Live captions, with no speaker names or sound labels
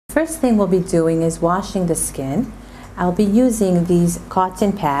First thing we'll be doing is washing the skin. I'll be using these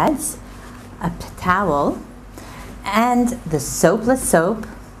cotton pads, a towel, and the soapless soap.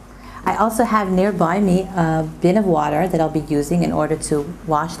 I also have nearby me a bin of water that I'll be using in order to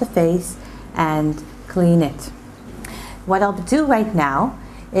wash the face and clean it. What I'll do right now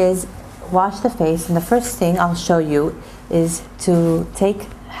is wash the face, and the first thing I'll show you is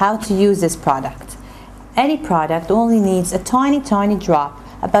how to use this product. Any product only needs a tiny drop,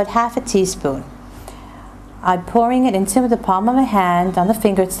 about half a teaspoon. I'm pouring it into the palm of my hand on the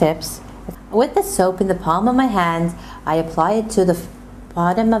fingertips. With the soap in the palm of my hand, I apply it to the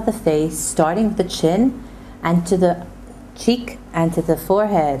bottom of the face, starting with the chin and to the cheek and to the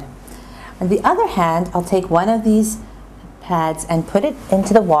forehead. On the other hand, I'll take one of these pads and put it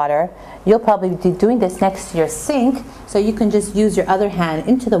into the water. You'll probably be doing this next to your sink, so you can just use your other hand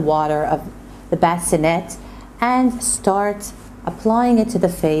into the water of the bassinet and start applying it to the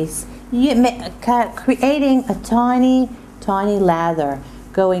face, creating a tiny lather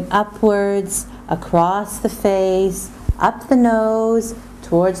going upwards, across the face, up the nose,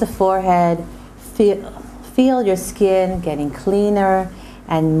 towards the forehead. Feel your skin getting cleaner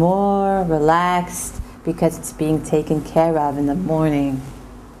and more relaxed because it's being taken care of in the morning.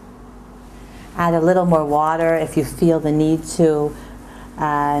 Add a little more water if you feel the need to,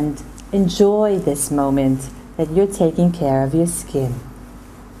 and enjoy this moment that you're taking care of your skin.